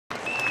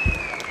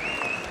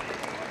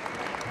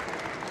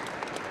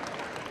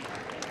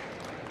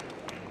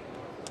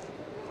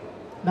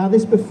Now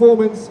this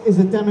performance is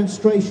a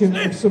demonstration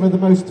of some of the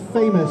most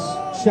famous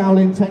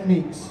Shaolin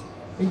techniques,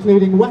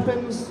 including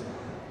weapons,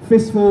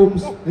 fist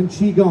forms and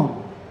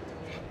Qigong.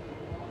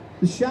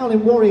 The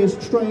Shaolin warriors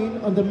train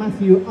under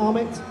Matthew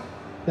Amett,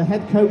 the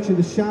head coach of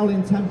the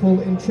Shaolin Temple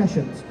in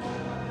Cheshire.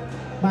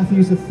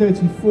 Matthew's the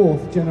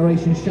 34th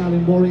generation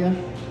Shaolin warrior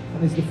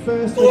and is the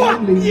first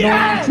and only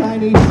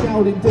non-Chinese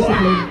Shaolin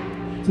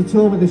discipline to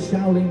tour with the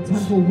Shaolin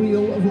Temple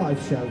Wheel of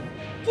Life show.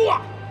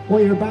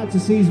 What you're about to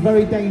see is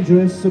very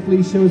dangerous, so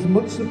please show as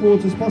much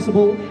support as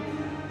possible.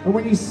 And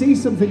when you see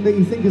something that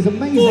you think is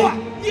amazing,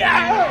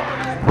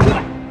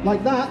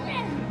 like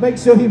that, make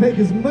sure you make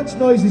as much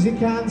noise as you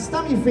can,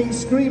 stamp your feet,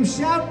 scream,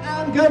 shout,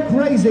 and go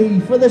crazy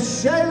for the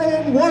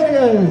Shaolin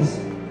Warriors!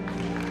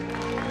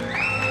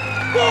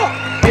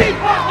 Go!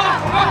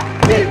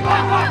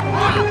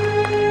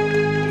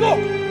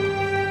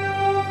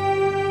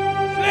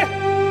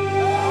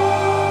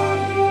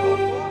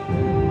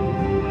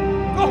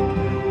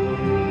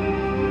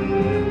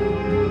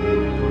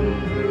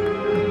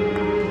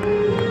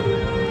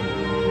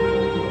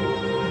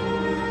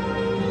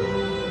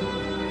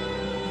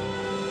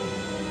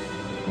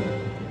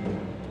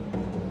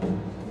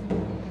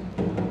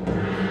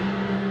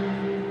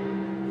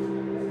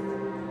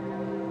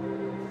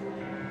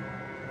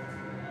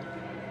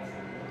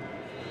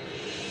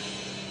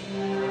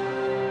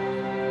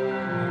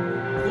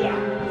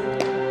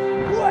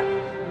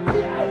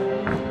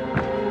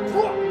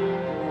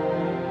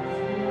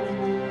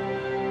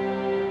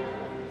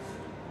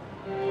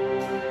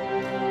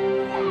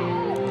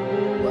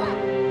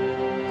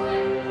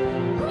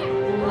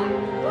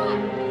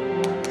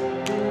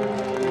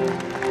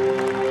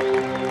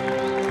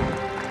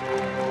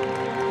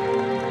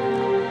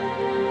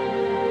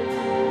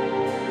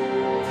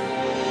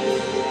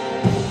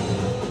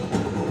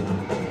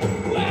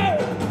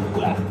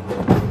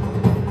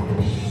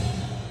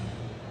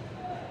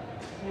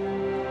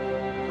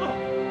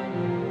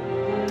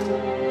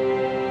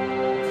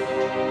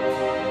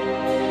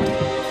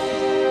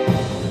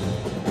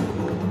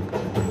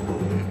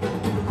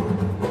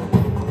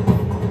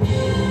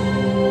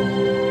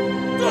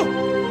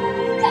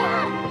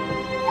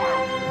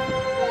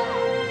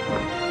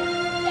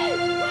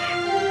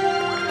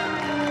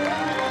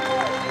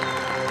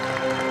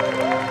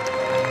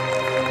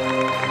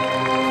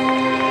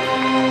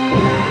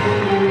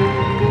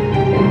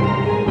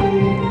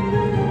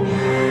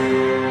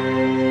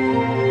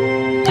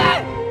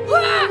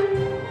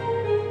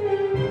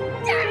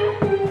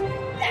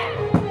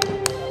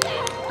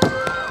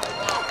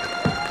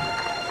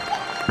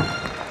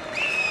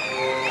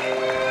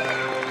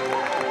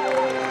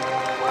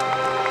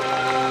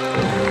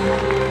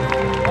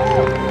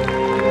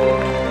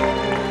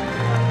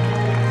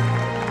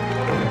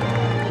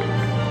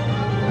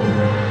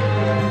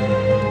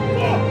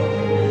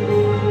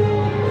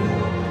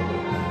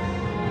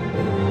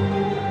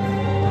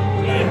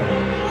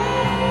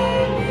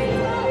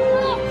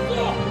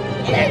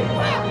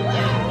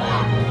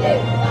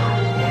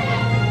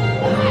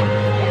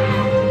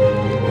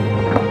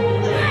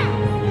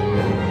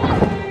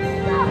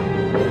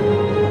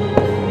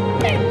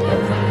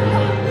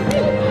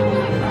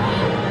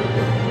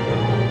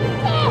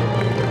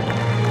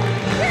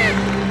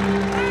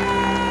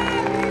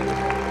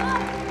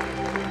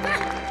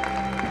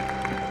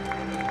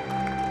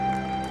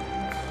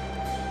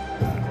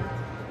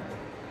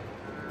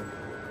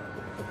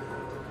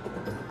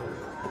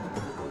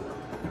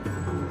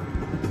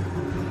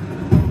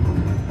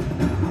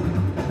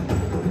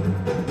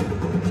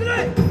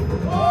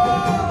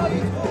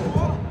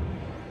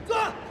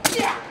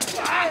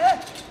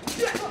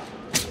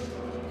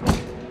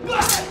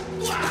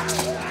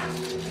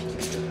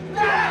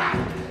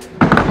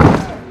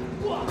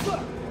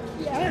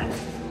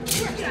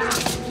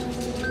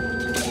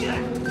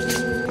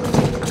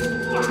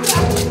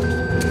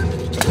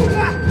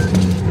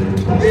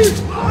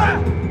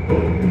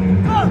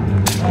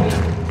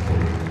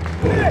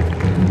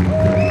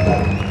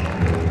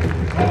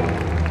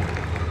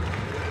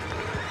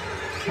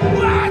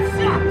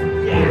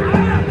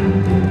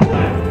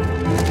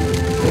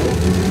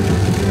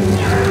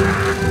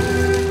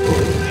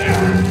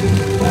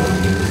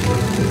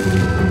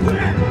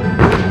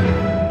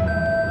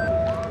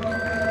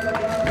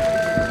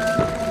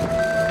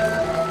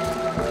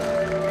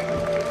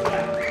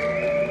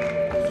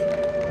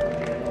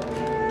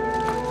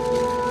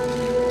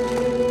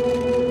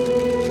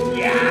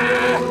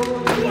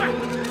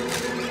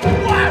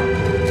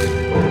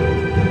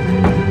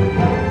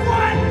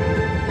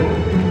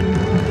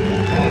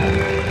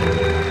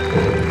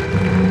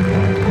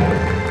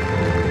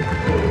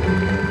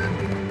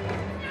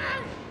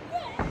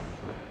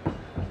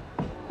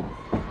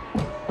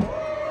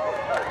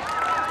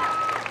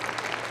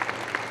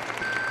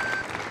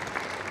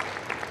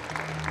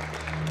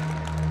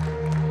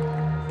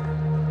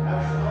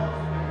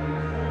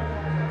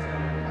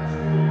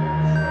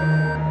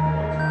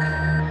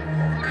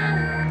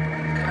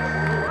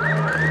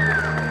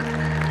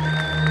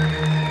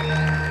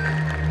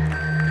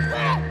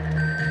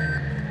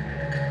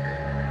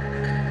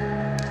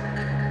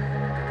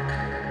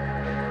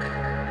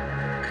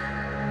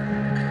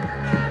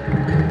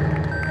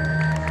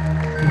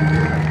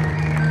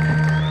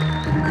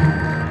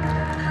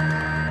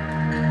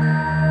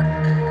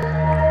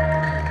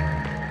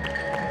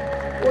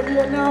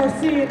 now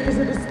seeing is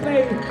a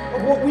display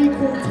of what we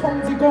call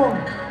Tongzi Gong.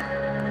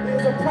 It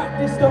is a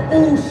practice that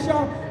all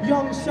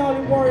young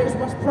Shaolin warriors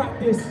must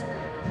practice.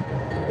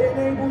 It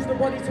enables the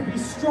body to be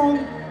strong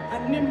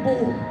and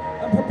nimble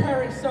and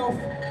prepare itself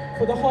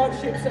for the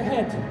hardships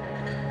ahead.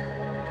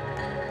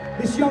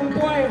 This young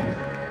boy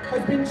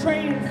has been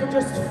training for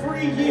just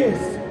 3 years.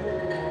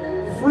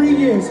 3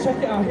 years, check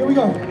it out, here we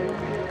go.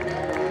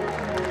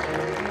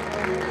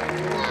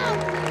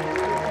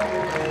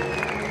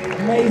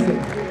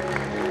 Amazing.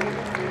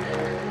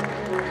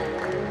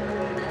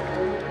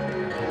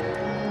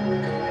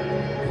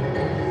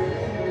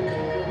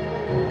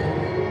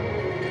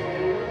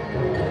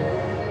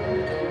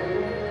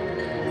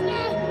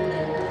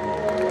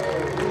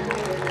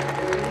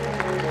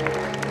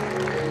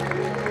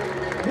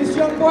 This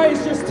young boy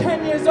is just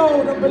 10 years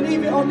old, and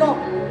believe it or not,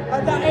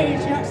 at that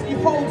age he actually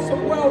holds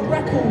some world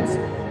records.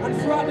 And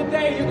throughout the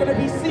day you're going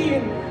to be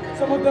seeing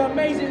some of the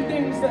amazing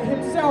things that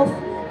himself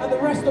and the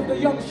rest of the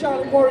young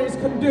Shaolin warriors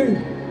can do.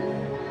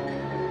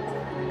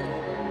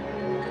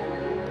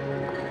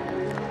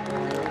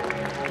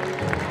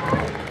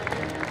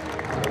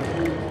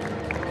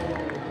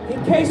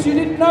 In case you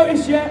didn't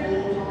notice yet,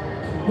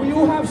 we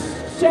all have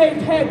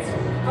shaved heads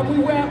and we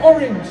wear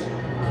orange.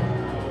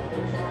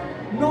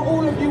 Not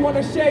all of you want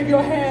to shave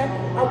your hair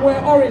and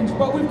wear orange,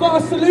 but we've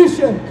got a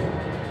solution.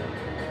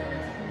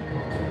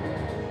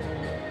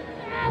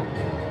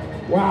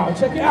 Wow,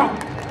 check it out.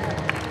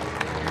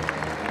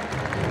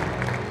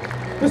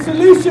 The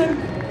solution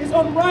is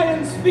on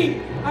Ryan's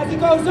feet. As he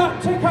goes up,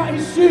 check out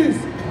his shoes.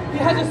 He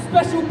has a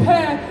special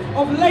pair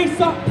of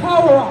lace-up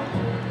power-up.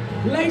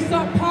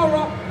 Lace-up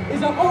power-up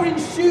is an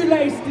orange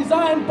shoelace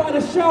designed by the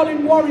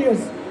Shaolin warriors.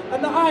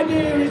 And the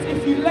idea is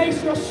if you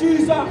lace your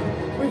shoes up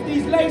with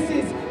these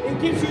laces, it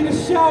gives you the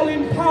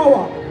Shaolin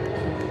power.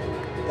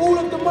 All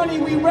of the money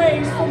we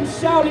raise from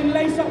Shaolin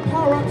lace-up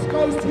power-ups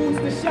goes towards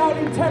the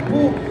Shaolin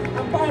temple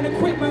and buying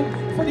equipment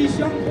for these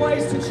young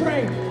boys to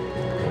train.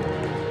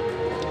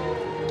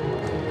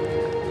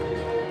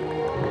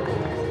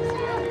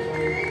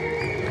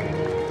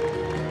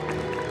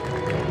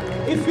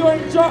 If you're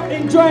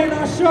enjoying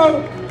our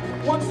show,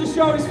 once the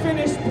show is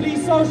finished,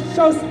 please show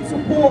some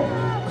support.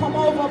 Come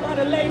over by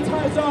the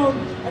Lei-Tai Zone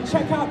and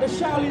check out the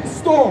Shaolin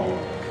store.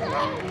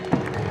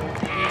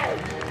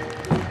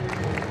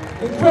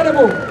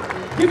 Incredible.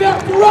 Give it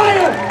up to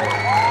Ryan.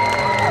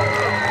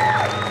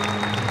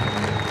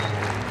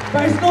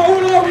 But it's not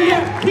all over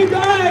yet. Keep your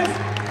eyes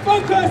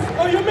focused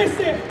or you'll miss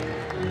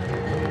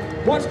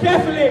it. Watch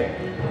carefully.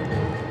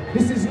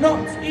 This is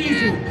not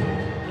easy.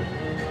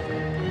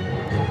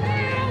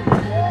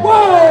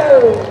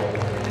 Whoa!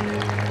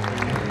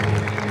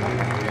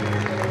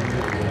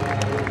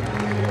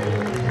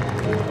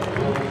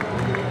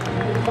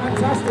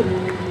 Fantastic.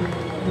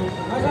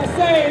 As I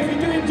say, if you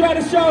do enjoy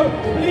the show,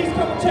 please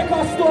come and check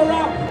our store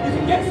out. You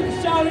can get some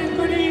Shaolin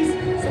goodies,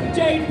 some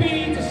jade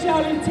beads, a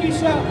Shaolin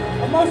t-shirt,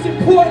 and most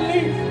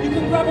importantly, you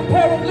can grab a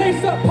pair of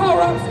lace-up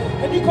power-ups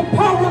and you can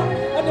power up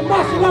at the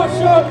Martial Arts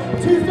Show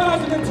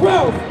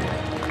 2012.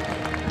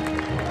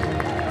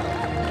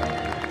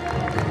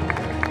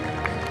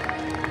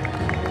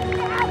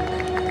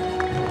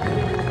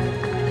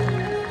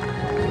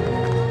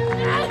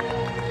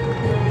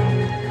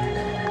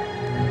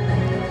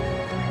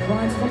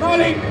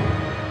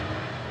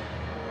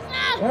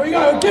 There we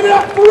go, give it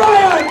up for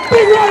Ryan!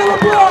 Big round of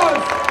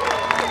applause!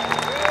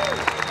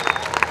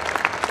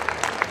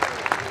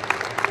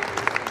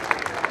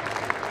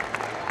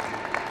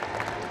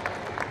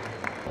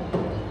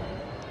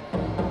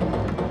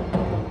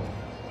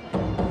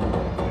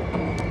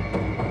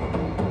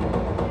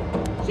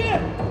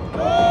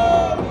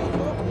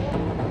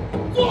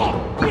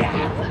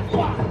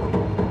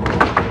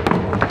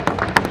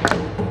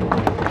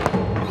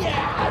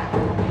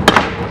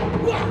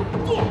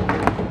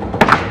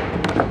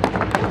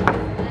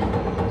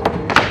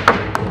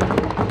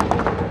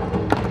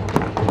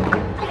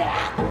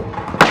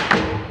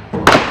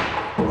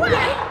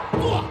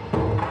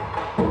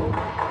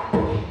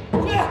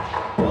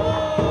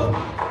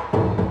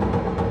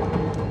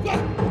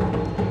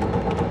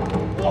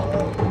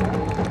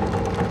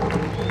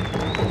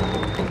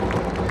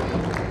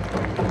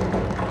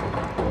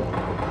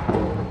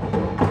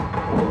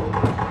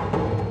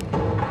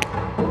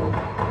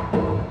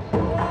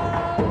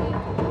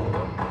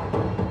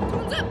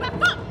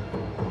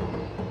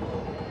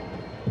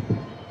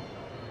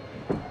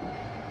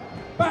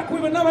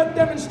 Another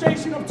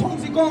demonstration of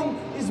Tongzi Gong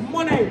is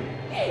Monet,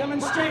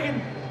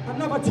 demonstrating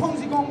another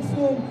Tongzi Gong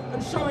form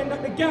and showing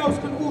that the girls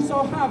can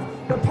also have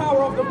the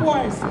power of the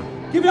boys.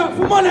 Give it up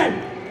for Monet!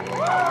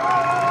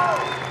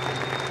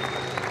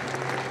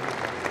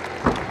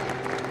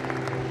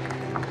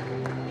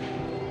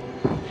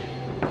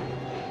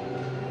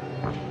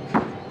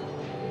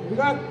 Here we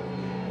go.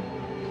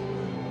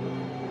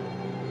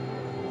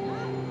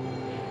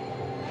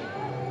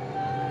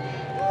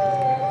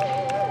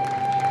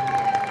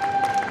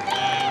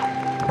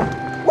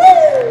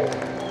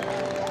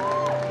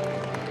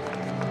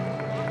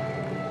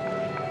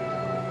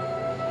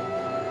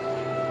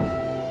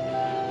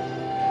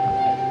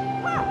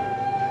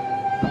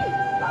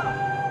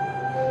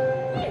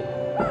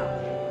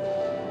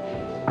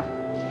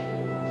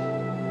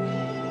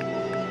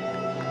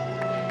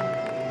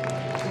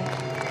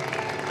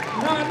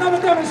 Now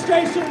another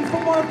demonstration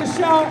from one of the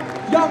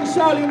young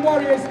Shaolin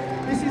warriors.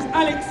 This is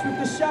Alex with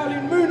the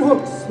Shaolin moon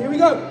hooks. Here we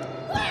go.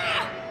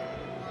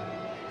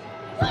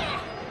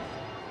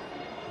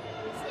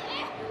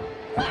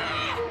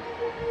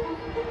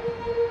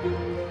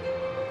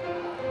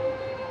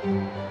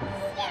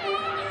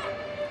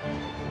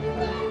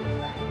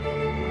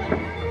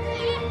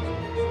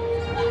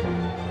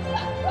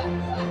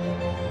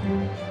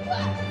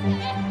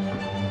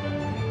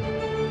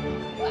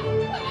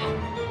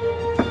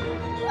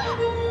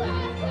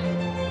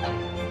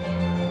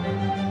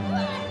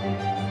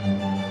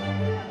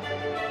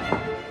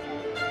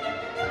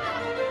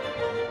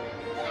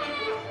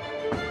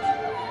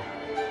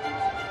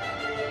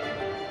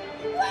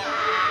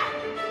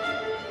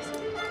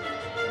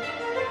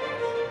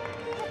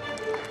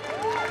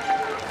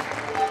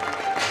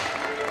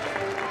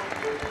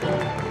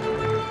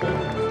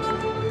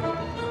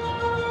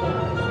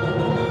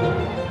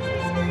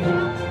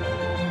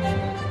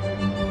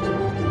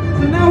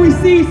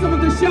 See some of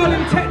the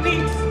Shaolin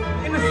techniques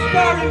in the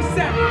sparring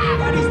set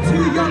by these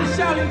two young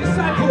Shaolin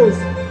disciples.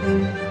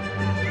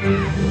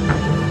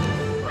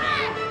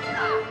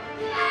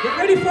 Get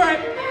ready for it.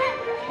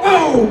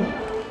 Whoa!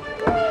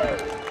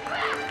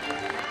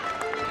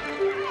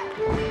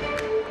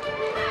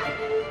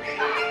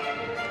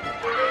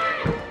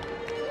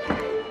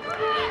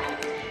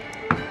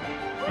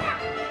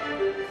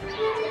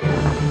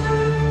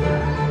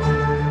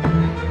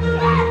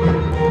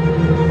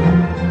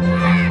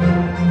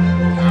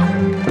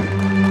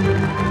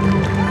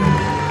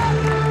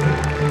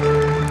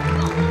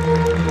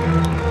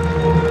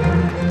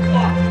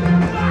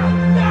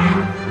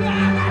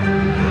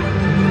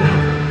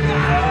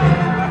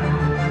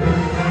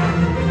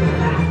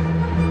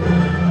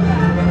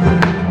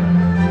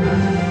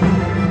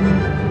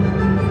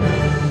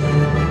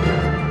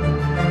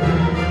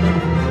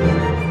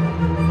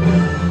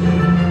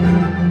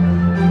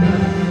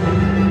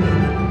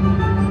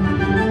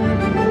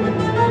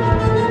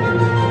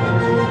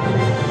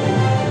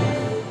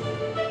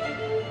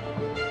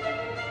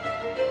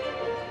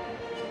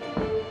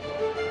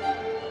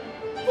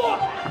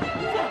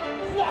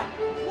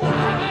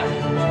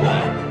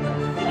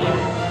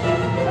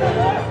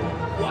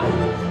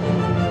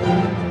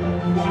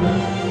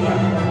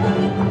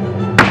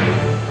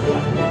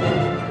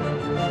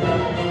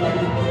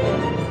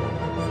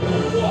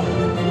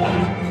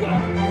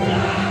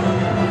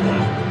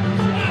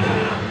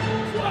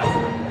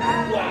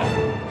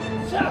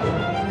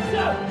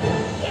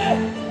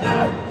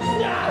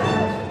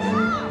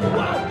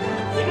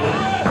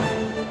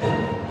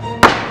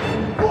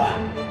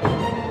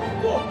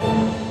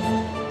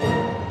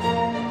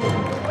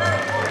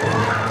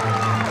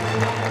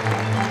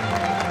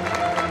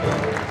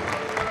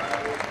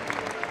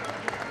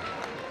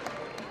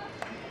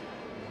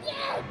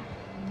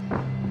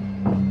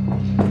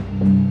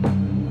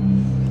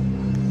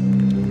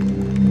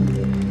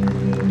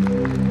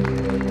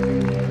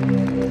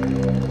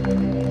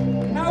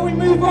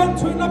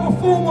 To another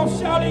form of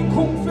Shaolin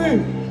Kung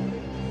Fu.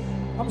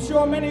 I'm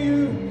sure many of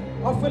you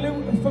are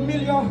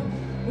familiar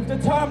with the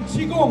term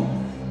Qigong.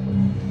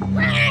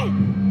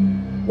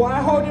 What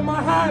I hold in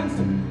my hands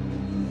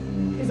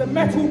is a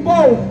metal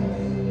bowl.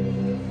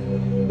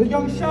 The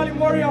young Shaolin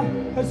warrior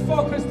has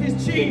focused his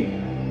Qi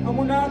and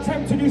will now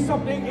attempt to do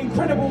something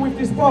incredible with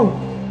this bowl.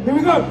 Here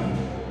we go.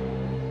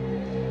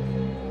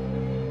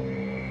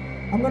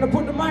 I'm going to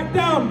put the mic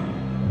down.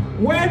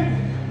 When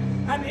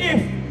and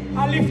if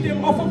I lift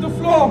him off of the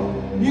floor,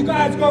 you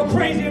guys go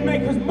crazy and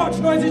make as much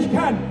noise as you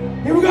can.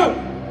 Here we go.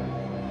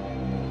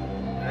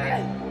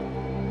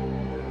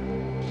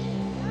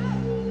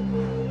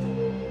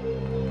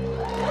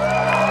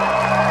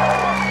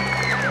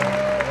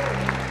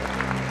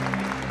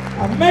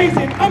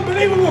 Amazing,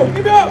 unbelievable.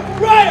 Give it up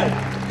for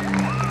Ryan.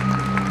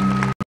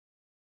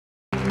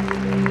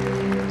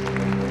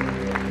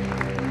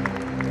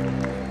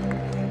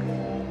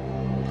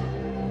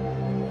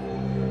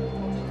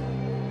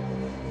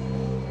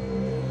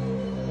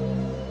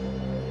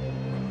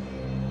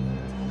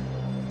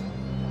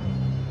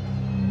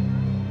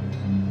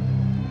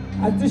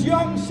 As the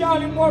young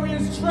Shaolin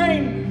warriors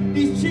train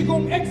these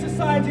Qigong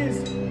exercises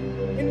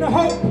in the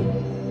hope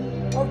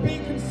of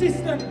being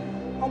consistent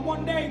and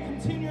one day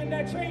continuing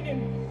their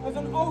training as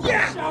an older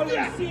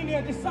Shaolin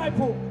senior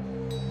disciple,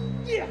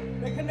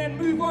 they can then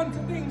move on to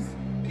things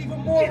even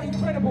more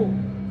incredible.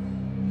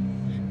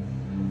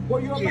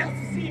 What you're about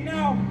to see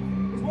now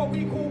is what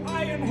we call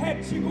Iron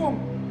Head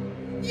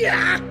Qigong.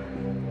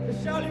 The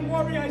Shaolin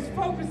warrior is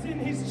focusing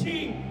his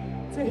Qi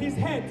to his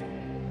head.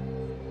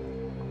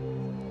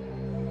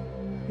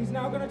 He's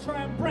now going to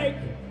try and break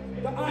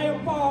the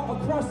iron bar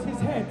across his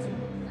head.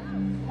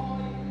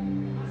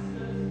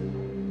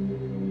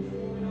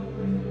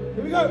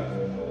 Here we go.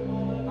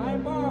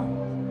 Iron bar.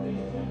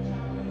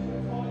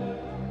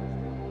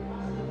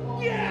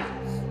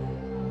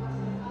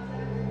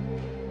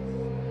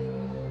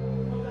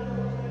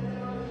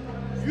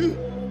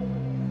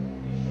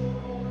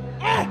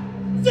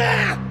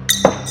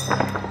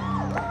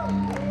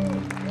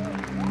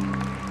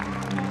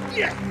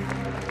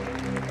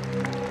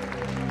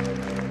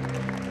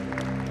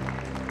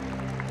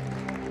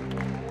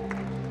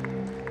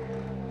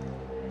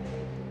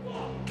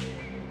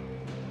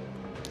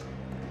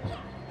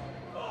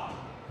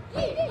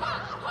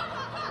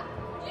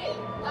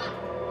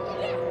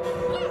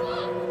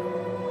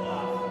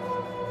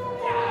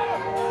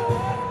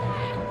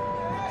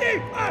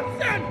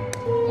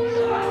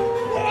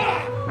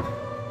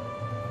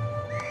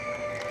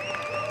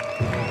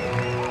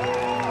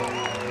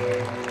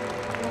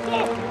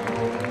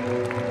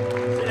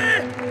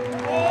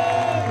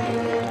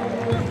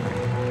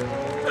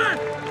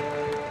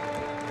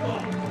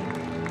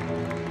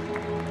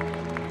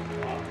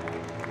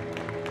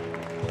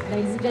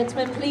 Ladies and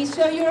gentlemen, please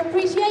show your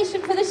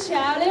appreciation for the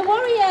Shaolin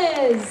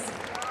Warriors.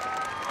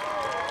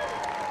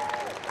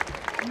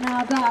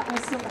 Now that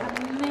was some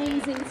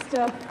amazing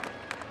stuff.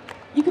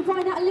 You can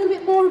find out a little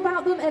bit more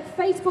about them at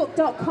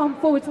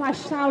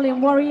facebook.com/Shaolin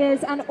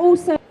Warriors, and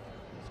also